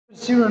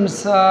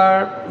Students,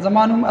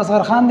 زمانوم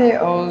اصغر خان دی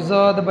او زه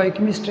د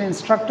بایوکیمستري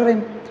انسټرکټر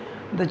یم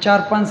د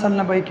 4-5 سال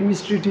نه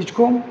بایوکیمستري ټیچ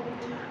کوم.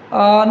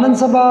 نن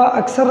سبا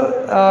اکثر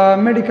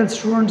میډیکل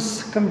سټوډنټس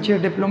کوم چې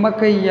ډیپلوما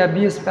کوي یا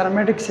بی ایس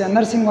پیرامیډکس یا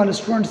نرسنګ والے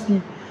سټوډنټس دي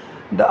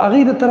د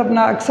هغې د طرف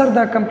نه اکثر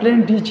دا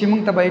کمپلینټ دي چې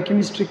موږ ته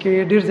بایوکیمستري کې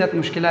ډېر زیات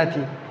مشکلات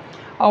دي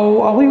او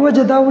هغوی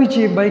وجه دا وایي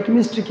چې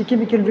بایوکیمستري کې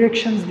کیمیکل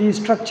ریاکشنز دي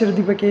سټرکچر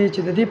دي پکې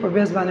چې د دې په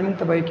بیس باندې موږ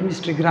ته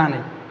بایوکیمستري ګران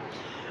دی.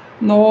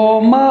 نو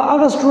ما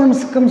هغه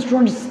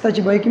سټوډنټس ته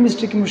چې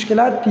بایوکیمستري کې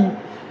مشکلات دي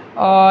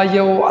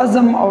یو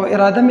عزم او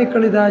اراده مې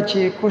کړې ده چې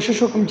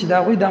کوشش وکړم چې د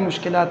هغوی دا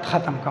مشکلات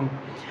ختم کړم.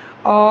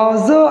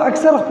 زه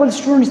اکثر خپل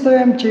سټوډنټس ته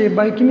وایم چې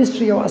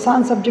بایوکیمستري یو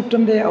اسان سبجیکټ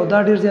هم دی او دا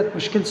ډېر زیات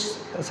مشکل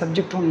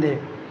سبجیکټ هم دی.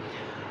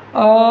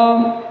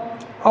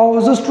 او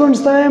زه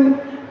سټوډنټس ته وایم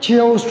چې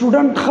یو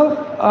سټوډنټ ښه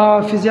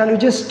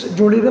فزیالوجسټ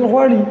جوړېدل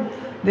غواړي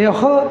د یو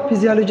ښه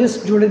فزیالوجسټ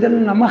جوړېدل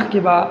نه مخکې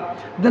به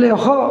دله یو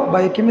ښه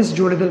بایوکیمست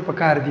جوړېدل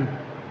پکار دي.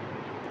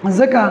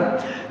 ځکه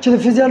چې د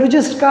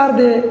فزیالوجسټ کار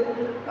دی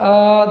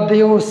د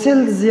یو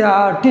سیلز یا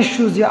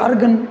ټیشوز یا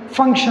ارګن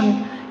فنکشن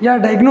یا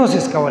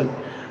ډایګنوسس کول.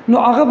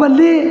 نو هغه به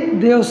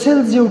د یو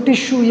سیلز یو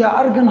ټیشو یا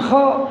ارګن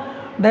ښه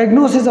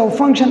ډایګنوسس او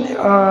فنکشن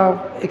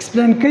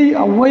ایکسپلین کوي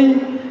او وایي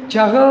چې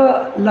هغه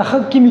له ښه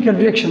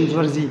کیمیکل ریاکشنز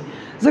ورځي.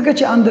 ځکه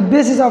چې آن د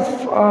بیسس اف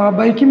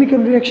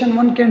بایوکیمیکل ریاکشن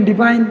ون کین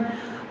ډیفاین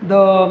د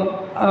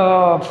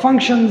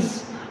فنکشنز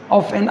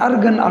اف ان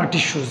ارګن اور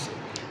ټیشوز.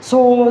 سو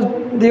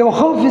د یو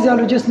ښه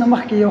فزیالوجسټ نه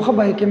مخکې یو ښه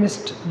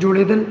بایوکیمسټ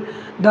جوړېدل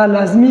دا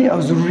لازمي او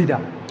ضروري ده.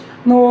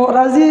 نو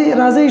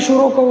راځئ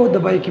شروع کوو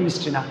د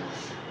بایوکیمسټري نه.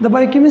 د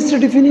بایوکیمسټري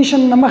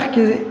ډیفینیشن نه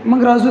مخکې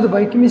موږ راځو د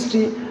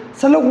بایوکیمسټري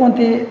څه لږ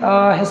غونتې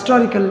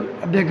هسټوریکل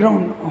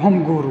بیکګراوند هم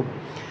ګورو.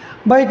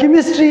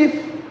 بایوکیمسټري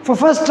for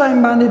first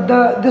time باندې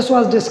this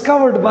was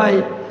discovered by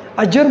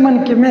a German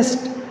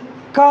chemist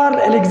Carl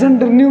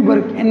Alexander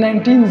Neuberg in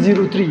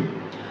 1903.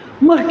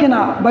 مخکې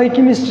نه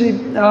بایوکیمسټري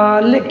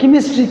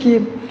کیمسټري کې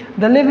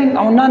د لیوینګ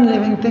او نان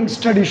لیوینګ تھنګ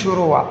سټډي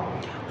شروع وه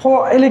خو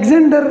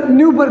الکسندر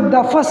نیوبرګ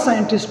دا فرست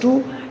ساینټسټ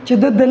و چې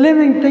د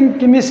لیوینګ تھنګ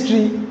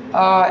کیمسټري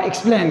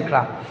ایکسپلین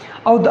کړه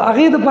او د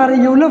هغې دپاره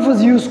یو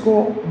لفظ یوز کو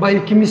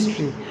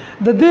بایوکیمسټري.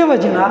 د دې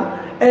وجې نه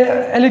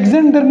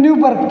الکسندر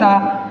نیوبرګ ته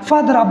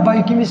فادر اف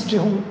بایوکیمسټري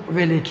هم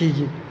ویلی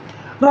کېږي.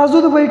 راځو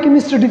د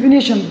بایوکیمسټري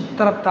ډیفینیشن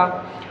طرف ته.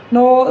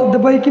 نو د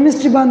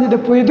بایوکیمسټري باندې د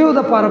پوهېدو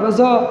دپاره به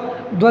زه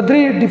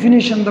 2-3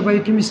 ډیفینیشن د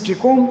بایوکیمسټري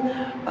کوم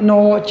نو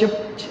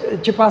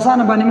چې په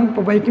اسانه باندې موږ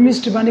په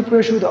بایوکیمسټري باندې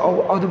پوه شو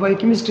او د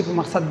بایوکیمسټري په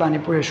مقصد باندې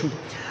پوه شو.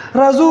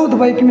 راځو د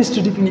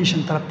بایوکیمسټري ډیفینیشن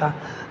طرف ته.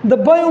 د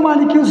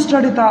بایومالیکیول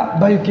سټډي ته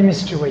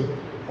بایوکیمسټري وایي.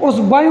 اوس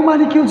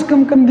بایومالیکیولز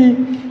کم دي؟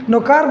 نو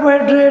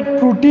کاربوهایډریټ،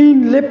 پروټین،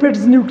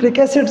 لیپډز، نیوکلیک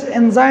ایسډز،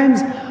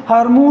 انزایمز،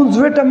 هارمونز،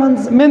 ویټامنز،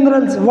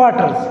 منرلز،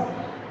 واټرز.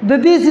 د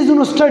دې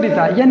څیزونو سټډي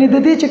ته یعنی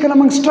د دې چې کله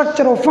موږ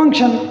سټرکچر او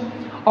فنکشن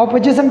او په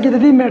جسم کې د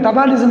دې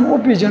میټابالیزم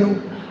وپېژنو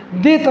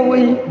دې ته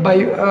وایي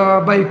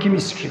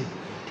بایوکیمسټري.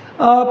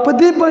 په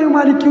دې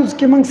بایومالیکیولز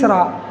کې موږ سره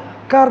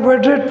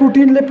کاربوهایډریټ،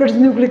 پروټین، لیپډز،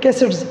 نیوکلیک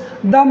ایسډز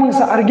دا موږ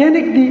سره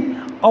ارګینیک دي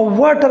او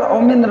واټر او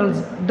منرلز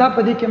دا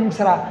په دې کې موږ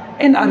سره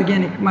ان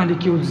ارګینیک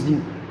مالیکیولز دي.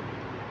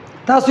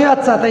 تاسو یاد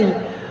ساتئ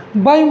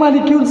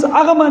بایومالیکیولز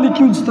هغه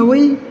مالیکیولز ته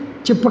وایي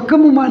چې په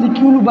کومو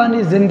مالیکیولو باندې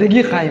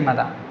زندګي قایمه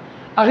ده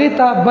هغې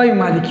ته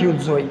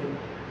بایومالیکیولز وایي.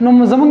 نو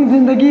زموږ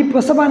زندګي په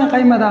څه باندې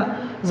قایمه ده؟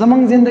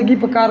 زموږ زندګي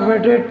په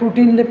کاربوهایډریټ،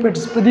 پروټین،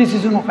 لیپډز په دې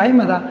څیزونو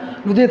قایمه ده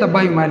نو دې ته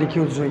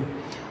بایومالیکیولز وایي.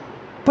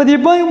 په دې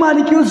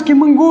بایومالیکیولز کې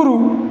موږ ګورو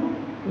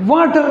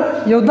واټر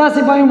یو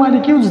داسې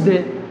بایومالیکیولز دی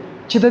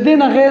چې د دې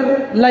نه غیر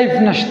لایف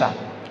نشته.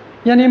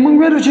 یعنی موږ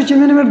ویلو چې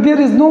whenever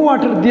there is no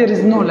water there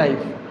is no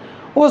life.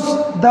 اوس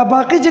دا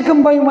باقي چې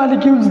کوم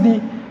بایومالیکیولز دي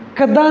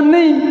که دا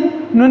نه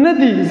نو نه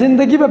دي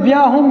زندګي به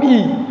بیا هم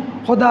وي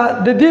خو دا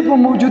د دې په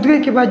موجودګۍ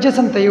کې به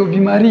جسم ته یو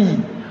بیماري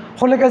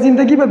خو لکه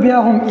زندګي به بیا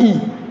هم وي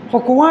خو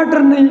که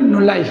واټر نه نو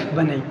لایف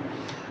به نه.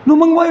 نو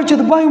موږ وایو چې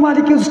د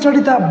بایومالیکیولز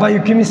سټډي ته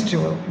بایوکیمسټري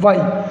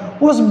وایي.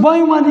 اوس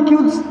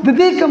بایومالیکیولز د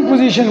دې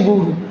کمپوزیشن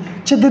ګورو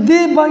چې د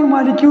دې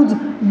بایومالیکیولز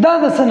دا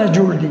د څه نه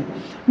جوړ دي.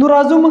 نو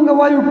راځو موږ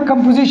وایو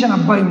کمپوزیشن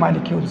اف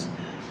بایومالیکیولز.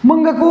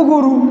 موږ که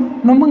وګورو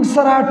نو موږ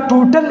سره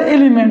ټوټل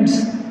ایلیمنټس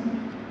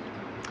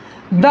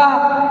دا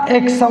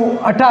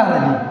 118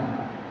 دي.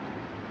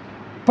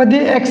 په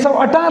دې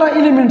 118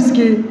 ایلیمنټس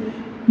کې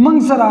موږ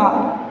سره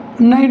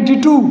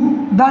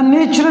 92 دا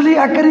نیچرلی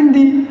اکرینګ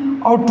دي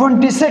او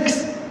 26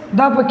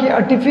 دا پکې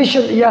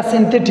آرټیفیشل یا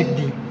سینتھیټک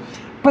دي.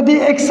 په دې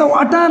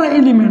 118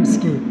 ایلیمنټس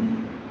کې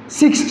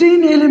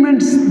 16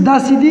 ایلیمنټس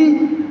داسې دي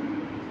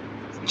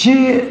چې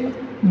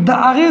د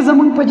هغې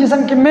زموږ په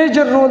جسم کې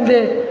میجر رول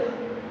دی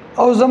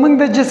او زموږ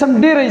د جسم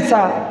ډېره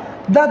حصه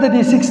دا د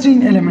دې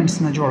 16 ایلیمنټس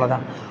نه جوړه ده.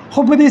 خو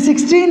په دې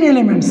 16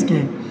 ایلیمنټس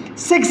کې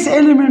 6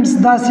 ایلیمنټس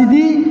داسې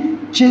دي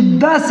چې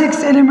دا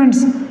 6 ایلیمنټس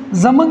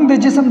زموږ د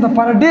جسم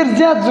دپاره ډېر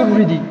زیات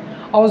ضروري دي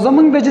او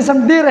زموږ د جسم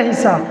ډېره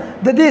حصه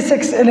د دې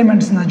 6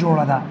 ایلیمنټس نه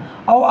جوړه ده.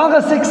 او هغه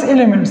 6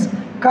 ایلیمنټس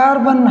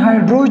کاربن،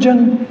 هایډروجن،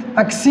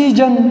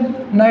 اکسیجن،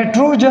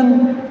 نایټروجن،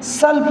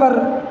 سلفر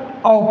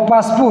او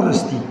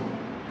فاسفورس دي.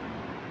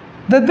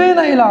 د دې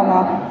نه علاوه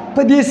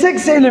په دې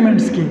 6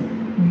 ایلیمنټس کې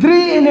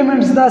 3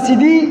 ایلیمنټس داسې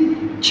دي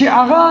چې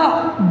هغه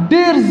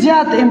ډېر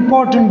زیات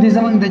امپورټنټ دي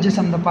زمونږ د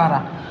جسم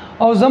لپاره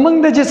او زمونږ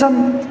د جسم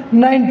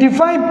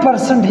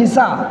 95%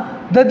 حصہ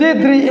د دې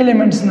 3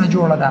 ایلیمنټس نه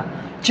جوړه ده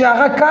چې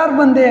هغه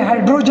کاربن دی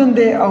هایدروجن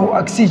دی او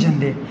اکسیجن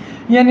دی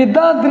یعنی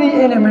دا 3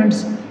 ایلیمنټس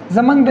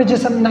زمونږ د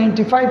جسم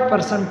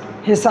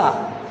 95% حصہ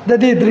د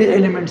دې 3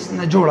 ایلیمنټس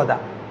نه جوړه ده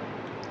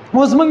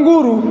اوس موږ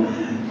ګورو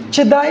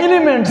چې دا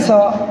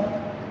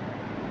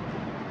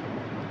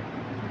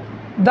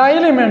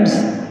ایلیمنټس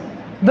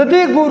د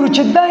دې ګورو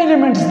چې دا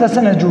ایلیمنټس د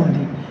څه نه جوړ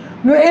دي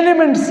نو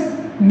ایلیمنټس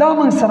دا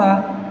موږ سره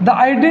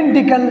د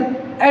آیډنټیکل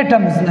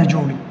ایټمز نه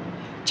جوړي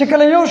چې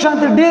کله یو شان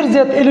ته ډېر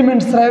زیات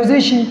ایلیمنټس راوځي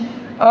شي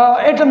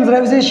ایټمز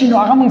راوځي شي نو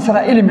هغه موږ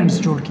سره ایلیمنټس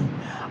جوړ کړي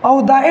او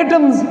دا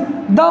ایټمز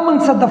دا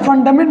موږ سره د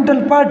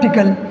فنډامنټل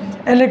پارټیکل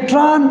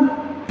الکترون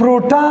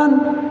پروټون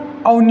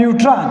او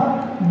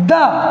نیوټرون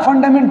دا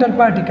فنډامنټل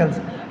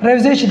پارټیکلز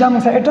راوځي شي دا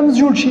موږ سره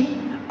ایټمز جوړ شي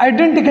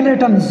آیډنټیکل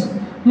ایټمز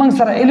موږ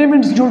سره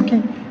ایلیمنټس جوړ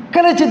کړي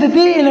کله چې د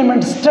دې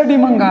ایلیمنټ سټډي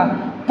موږ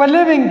په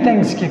لیوینګ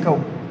تھنګس کې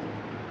کوو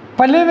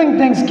په لیوینګ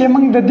تھنګس کې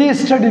موږ د دې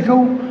سټډي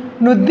کوو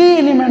نو دې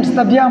ایلیمنټس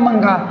ته بیا موږ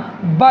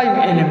بایو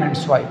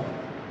ایلیمنټس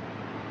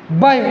وایو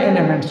بایو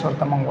ایلیمنټس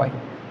ورته موږ وایو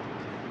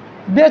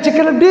بیا چې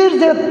کله ډېر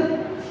زیات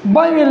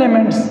بایو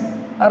ایلیمنټس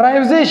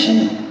راوځي شي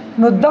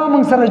نو دا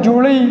موږ سره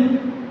جوړي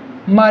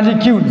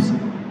مالیکیولز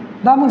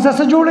دا موږ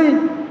سره جوړي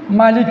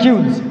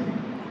مالیکیولز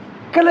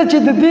کله چې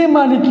د دې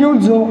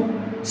مالیکیولزو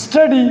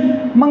سټډي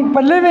موږ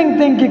په لیوینګ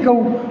تھنګ کې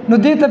کوو نو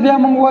دې ته بیا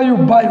موږ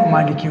وایو بایو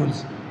مالیکیولز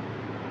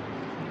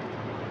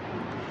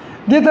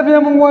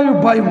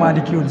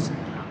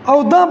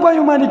او دا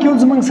بایو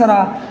مالیکیولز موږ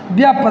سره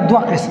بیا په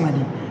دوه قسمه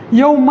دي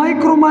یو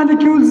مایکرو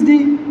مالیکیولز دي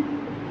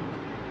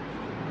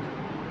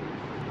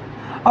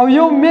او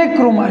یو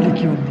میکرو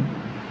مالیکیول دي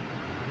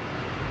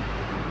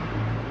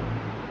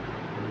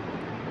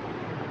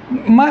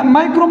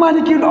مایکرو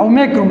مالیکیول او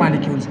میکرو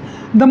مالیکیولز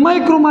د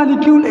مایکرو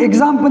مالیکیول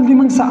اگزامپل دي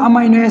موږ سره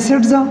امینو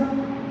ایسیډز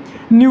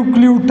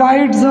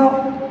نیوکلیوټایډز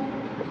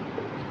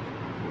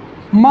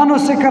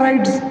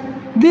مونوسیکرایډز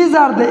these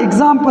are the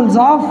examples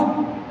of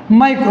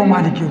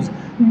micromolecules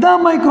دا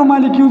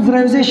micromolecules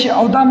راوځي شي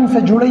او دا موږ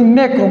سره جوړي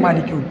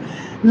macromolecule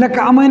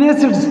لکه امینو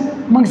ایسیډز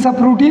موږ سره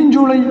پروټین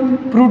جوړي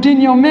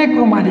پروټین یو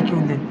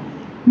macromolecule دی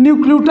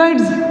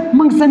نیوکلیوټایډز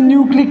موږ سره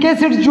نیوکلیک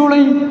ایسیډ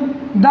جوړي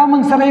دا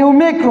موږ سره یو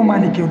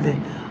macromolecule دی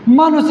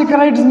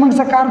مونوسیکرایډز موږ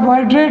سره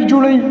کاربوهایډریټ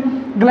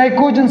جوړي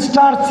گلایکوجن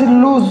سٹارچ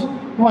سیلولوز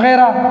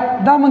وغیرہ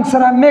دا موږ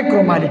سره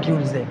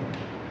macromolecules دی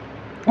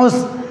اوس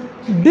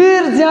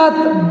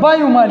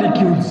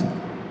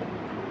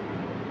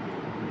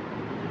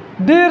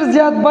ډیر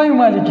زیات بایو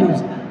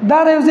مالیکیولز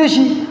دا راوځي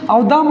شي او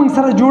دا موږ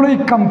سره جوړي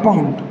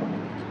کمپاوند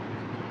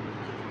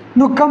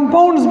نو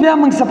کمپاوندز بیا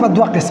موږ سره په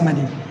دوه قسمه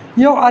دي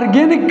یو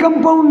ارګینیک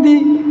کمپاوند دي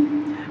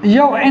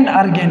یو ان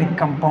ارګینیک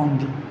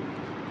کمپاوند دي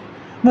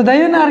نو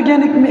د ان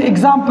ارګینیک می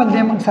اگزامپل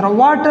دی موږ سره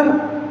واټر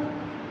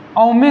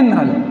او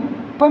منرل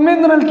په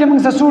منرل کې موږ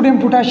سره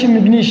سوډیم پوټاشیم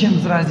میګنیشیم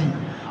راځي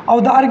او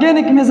د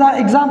ارګینیک میزا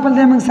اگزامپل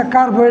دی موږ سره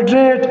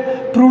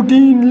کاربوهایډریټ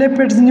پروټین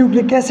لیپټس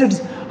نیوکلیک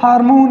ایسیډز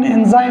هارمون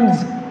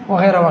انزایمز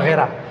وغیرہ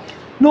وغیرہ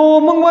نو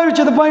موږ وایو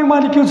چې د بایو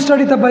مالیکیول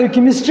سټډي ته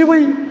بایوکیمستري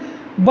وایي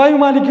بایو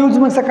مالیکیولز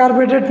موږ سره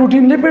کاربوهایډریټ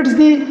پروټین لیپټس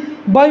دي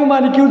بایو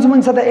مالیکیولز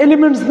موږ سره د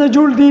ایلیمنټس نه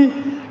جوړ دي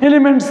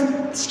ایلیمنټس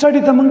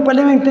سټډي ته موږ په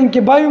لیوینګ تھنګ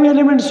کې بایو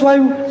ایلیمنټس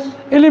وایو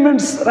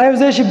ایلیمنټس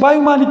راوځي شي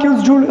بایو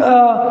مالیکیولز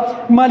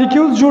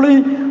جوړي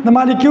د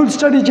مالیکیول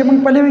سټډي چې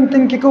موږ په لیوینګ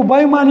تھنګ کې کوو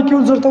بایو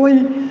مالیکیولز ورته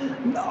وایي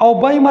او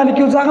بایو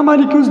مالیکیولز هغه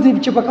مالیکیولز دي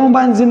چې په کوم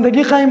باندې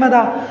زندگی قائمه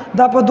ده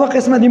دا په دوه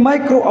قسمه دي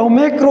مایکرو او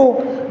میکرو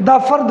دا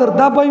فردر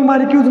دا بایو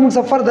مالیکیولز موږ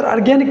سره فردر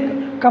ارګینیک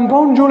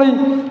کمپاوند جوړي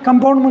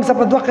کمپاوند موږ سره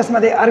په دوه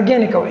قسمه دي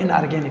ارګینیک او ان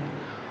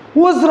ارګینیک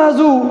اوس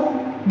راځو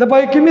د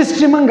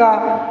بایوکیمستري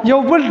موږ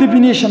یو بل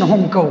ډیفینیشن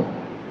هم کوو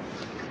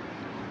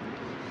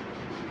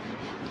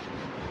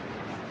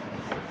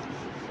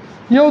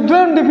یو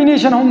دویم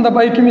ډیفینیشن هم د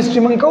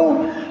بایوکیمستري موږ کوو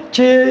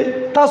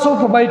چې تاسو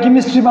په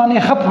بایوکیمستري باندې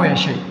ښه پوه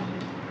شئ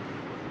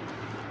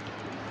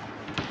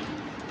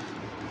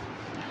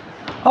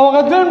او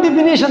هغه دویم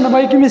ډیفینیشن د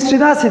بایوکیمستري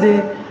داسې دی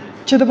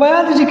چې د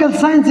بایولوژیکل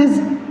ساینسز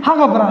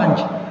هغه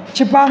برانچ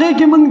چې په هغې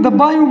کې موږ د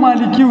بایو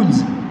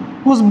مالیکیولز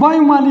اوس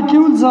بایو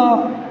مالیکیولز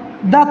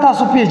دا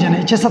تاسو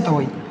پیژنئ چې څه ته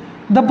وایي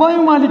د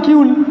بایو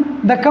مالیکیول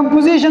د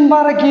کمپوزیشن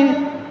باره کې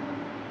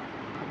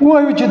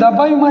ووایو چې دا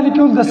بایو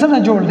مالیکیول د څه نه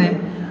جوړ دی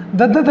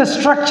د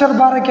سټرکچر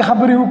باره کې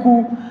خبرې وکړو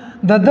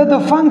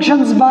د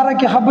فنکشنز باره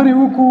کې خبرې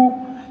وکړو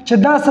چې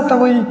دا څه ته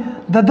وایي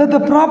د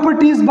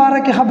پراپرټیز باره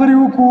کې خبرې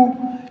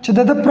وکړو چې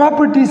د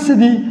پراپرټیز څه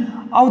دي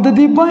او د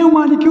دې بایو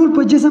مالیکیول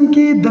په جسم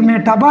کې د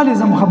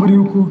میټابالیزم خبرې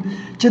وکړو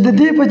چې د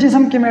دې په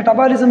جسم کې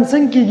میټابالیزم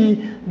څنګه کیږي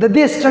د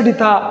دې سټډي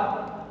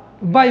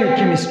ته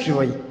بایوکیمستري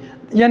وایي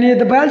یعنی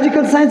د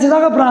بایولوژیکل ساینسز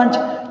هغه برانچ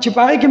چې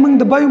په هغې کې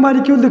موږ د بایو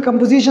مالیکیول د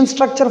کمپوزیشن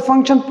سټرکچر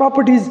فنکشن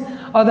پراپرټیز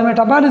او د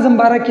میټابالیزم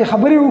باره کې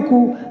خبرې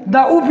وکړو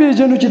دا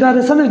وپېژنو چې دا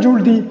د څه نه جوړ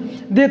دي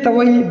دې ته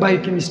وایي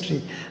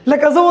بایوکیمستري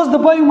لکه زه اوس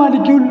د بایو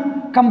مالیکیول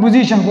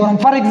کمپوزیشن ګورم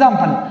فار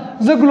ایگزامپل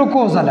زه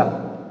ګلوکوز علم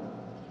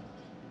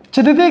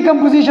چې د دې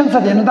کمپوزیشن څه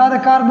دی نو دا د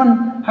کاربن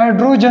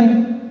هایدروجن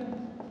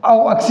او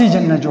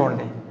اکسیجن نه جوړ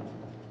دی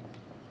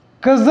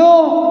که زه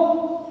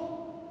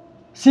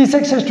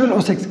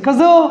C6H12O6 که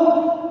زه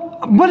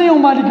بل یو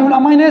مالیکول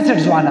اماین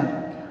ایسیډز والم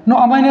نو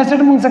اماین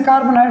ایسیډ موږ څه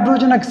کاربن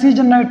هایدروجن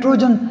اکسیجن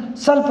نایټروجن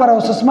سلفر او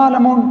سمال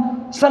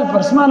اماونټ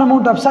سلفر سمال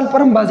اماونټ اف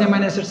سلفر هم بعضې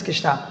اماین ایسیډز کې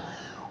شته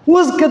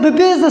اوس که د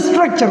دې زه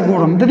سټرکچر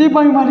ګورم د دې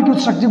بایو مالیکول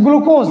سټرکچر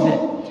ګلوکوز دی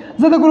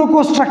زه د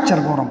ګلوکوز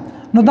سټرکچر ګورم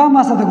نو دا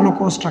ما سره د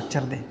ګلوکوز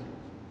سټرکچر دی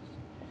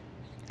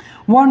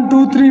 1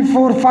 2 3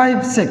 4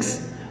 5 6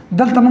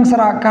 دلته موږ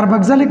سره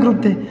کاربوکسیلیک ګروپ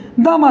دی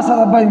دا ما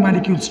سره بایو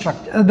مالیکول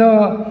سټرکچر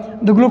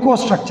د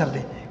ګلوکوز سټرکچر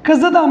دی که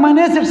زه د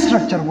اماین ایسیډ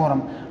سټرکچر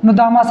ګورم نو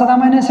دا ما سره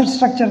اماین ایسیډ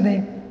سټرکچر دی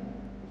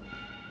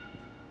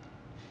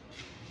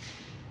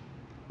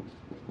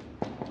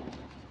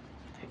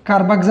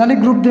کاربوکسیلیک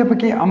ګروپ دی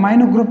پکې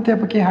اماینو ګروپ دی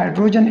پکې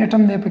هایدروجن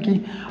اټم دی پکې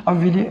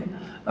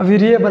او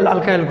ویریبل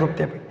الکایل ګروپ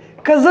دی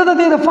پکې که زه د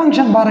دې د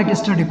فنکشن باره کې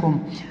سټډي کوم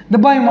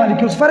د بایو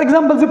مالیکولز فار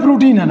ایگزامپل زه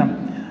پروټین انم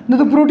نو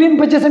د پروټین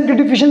په جسم کې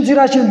ډیفیشنسي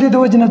راشي د دې د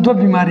وجې نه دوه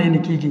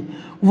بیماریانې کېږي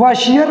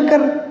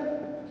واشیرکر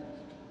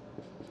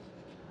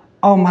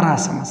او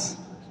مراسمس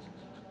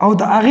او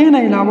د هغې نه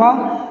علاوه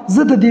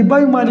زه د دې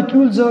بایو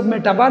مالیکولز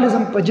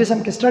میټابالیزم په جسم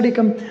کې سټډي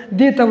کوم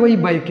دې ته وایي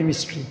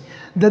بایوکیمسټري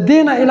د دې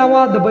نه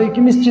علاوه د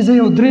بایوکیمسټري زه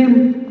یو دریم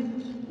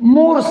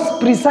مور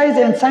پریسایز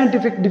اینڈ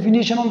ساینټیفیک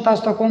ډیفینیشن هم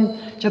تاسو ته کوم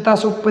چې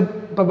تاسو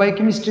په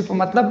بایوکیمسټري په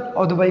مطلب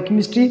او د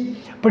بایوکیمسټري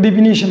په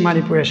ډیفینیشن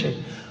باندې پوه شئ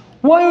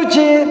وایو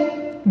چې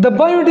the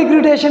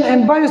biodegradation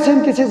and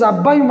biosynthesis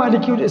of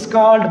biomolecule is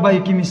called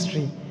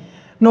biochemistry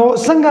نو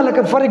څنګه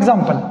لکه فار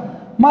ایگزامپل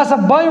ما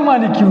سره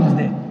بایومالیکولز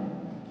دی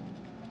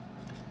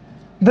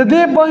د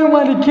دې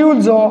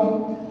بایومالیکولزو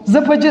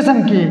زه په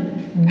جسم کې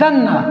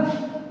دننه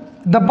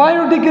the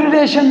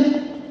biodegradation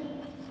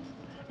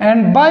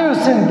and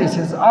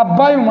biosynthesis of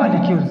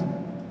biomolecules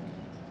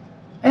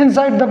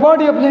inside the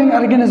body of living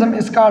organism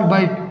is called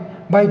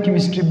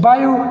biochemistry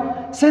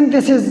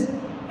biosynthesis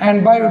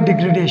and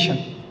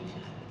biodegradation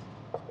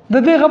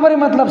د دې خبرې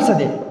مطلب څه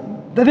دی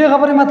د دې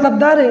خبرې مطلب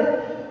دا دی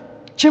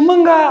چې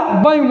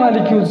موږ بایو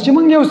مالیکولز چې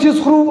موږ یو څیز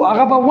خورو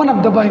هغه به ون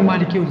اف د بایو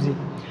مالیکولز دي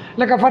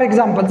لکه فار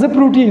ایگزامپل زه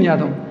پروټین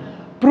یادوم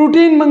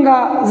پروټین موږ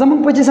زموږ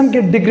په جسم کې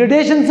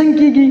ډیګریډیشن څنګه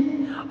کیږي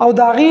او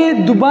د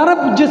هغې دوباره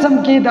په جسم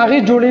کې د هغې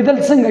جوړېدل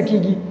څنګه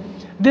کیږي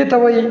دې ته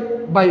وایي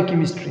بایو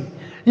کیمسټري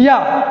یا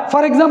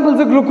فار ایگزامپل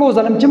زه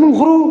ګلوکوز علم چې موږ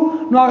خورو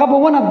نو هغه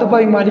به ون اف د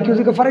بایو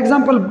مالیکولز لکه فار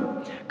ایگزامپل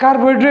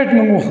کاربوهایډریټ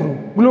موږ وخورو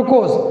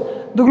ګلوکوز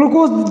د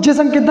ګلوکوز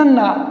جسم کې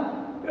دننه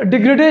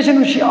ډیګریډیشن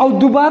وشي او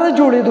دوباره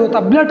جوړېدو ته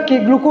بلډ کې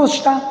ګلوکوز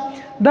شته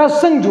دا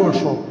څنګه جوړ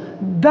شو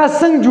دا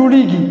څنګه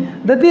جوړیږي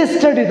د دې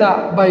سټډي دا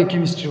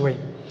بایوکیمسټري وایي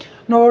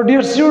نو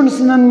ډیر سټوډنټس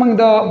نن موږ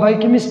د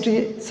بایوکیمسټري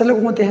څه لږ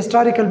غونته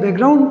هسټوریکل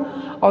بیکګراوند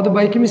او د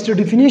بایوکیمسټري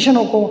ډیفینیشن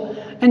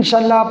وکړو ان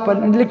شاء الله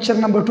په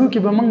لیکچر نمبر 2 کې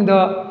به موږ د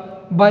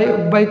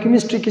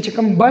بایوکیمسټري کې چې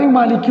کوم بایو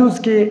مالیکولز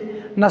کې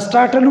نه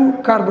سټارټلو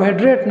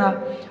کاربوهایډریټ نه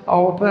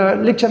او په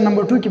لیکچر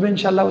نمبر 2 کې به ان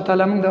شاء الله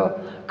تعالی موږ د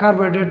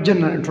کاربوهایډریټ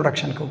جنرال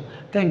انټروډکشن کوو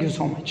ثانک یو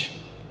سو مچ